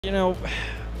You know,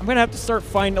 I'm going to have to start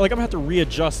I'm going to have to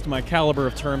readjust my caliber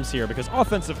of terms here because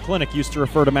Offensive Clinic used to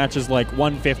refer to matches like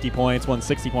 150 points,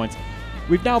 160 points.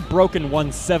 We've now broken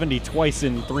 170 twice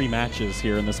in 3 matches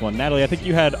here in this one. Natalie, I think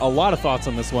you had a lot of thoughts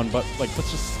on this one, but let's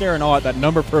just stare in awe at that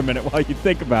number for a minute while you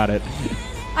think about it.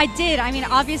 I did. I mean,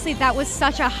 obviously that was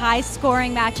such a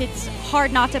high-scoring match. It's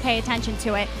hard not to pay attention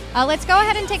to it. Let's go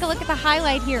ahead and take a look at the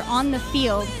highlight here on the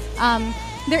field.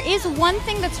 There is one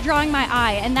thing that's drawing my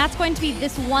eye, and that's going to be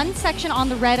this one section on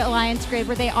the Red Alliance grid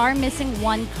where they are missing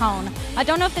one cone. I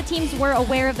don't know if the teams were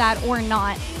aware of that or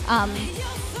not,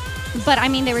 but I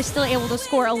mean, they were still able to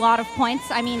score a lot of points.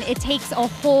 I mean, it takes a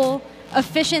whole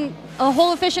efficient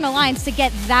alliance to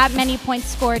get that many points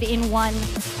scored in one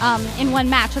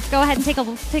match. Let's go ahead and take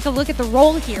a look at the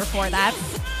roll here for that.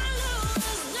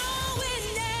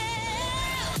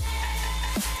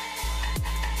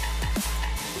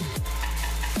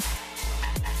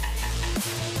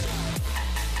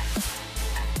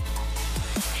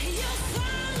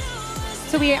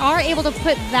 So we are able to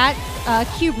put that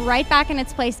cube right back in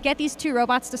its place, get these 2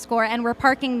 robots to score, and we're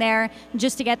parking there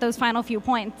just to get those final few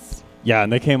points. Yeah,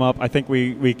 and they came up, I think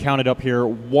we counted up here,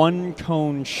 1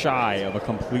 cone shy of a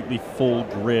completely full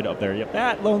grid up there. Yep,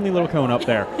 that lonely little cone up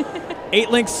there. 8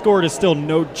 links scored is still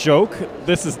no joke.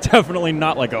 This is definitely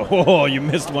not like oh, you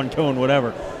missed 1 cone,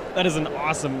 whatever. That is an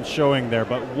awesome showing there,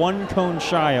 but 1 cone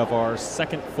shy of our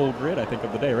second full grid, I think,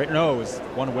 of the day, right? No, it was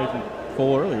 1 away from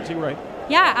full earlier, too, right?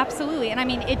 Yeah, absolutely. And I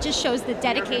mean, it just shows the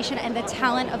dedication and the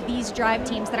talent of these drive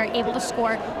teams that are able to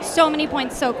score so many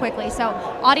points so quickly. So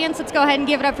audience, let's go ahead and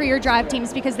give it up for your drive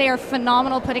teams because they are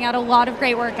phenomenal, putting out a lot of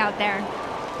great work out there.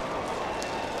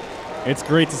 It's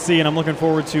great to see, and I'm looking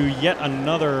forward to yet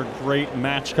another great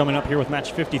match coming up here with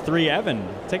match 53. Evan,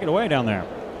 take it away down there.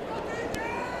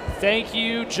 Thank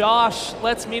you, Josh.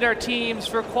 Let's meet our teams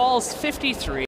for Quals 53.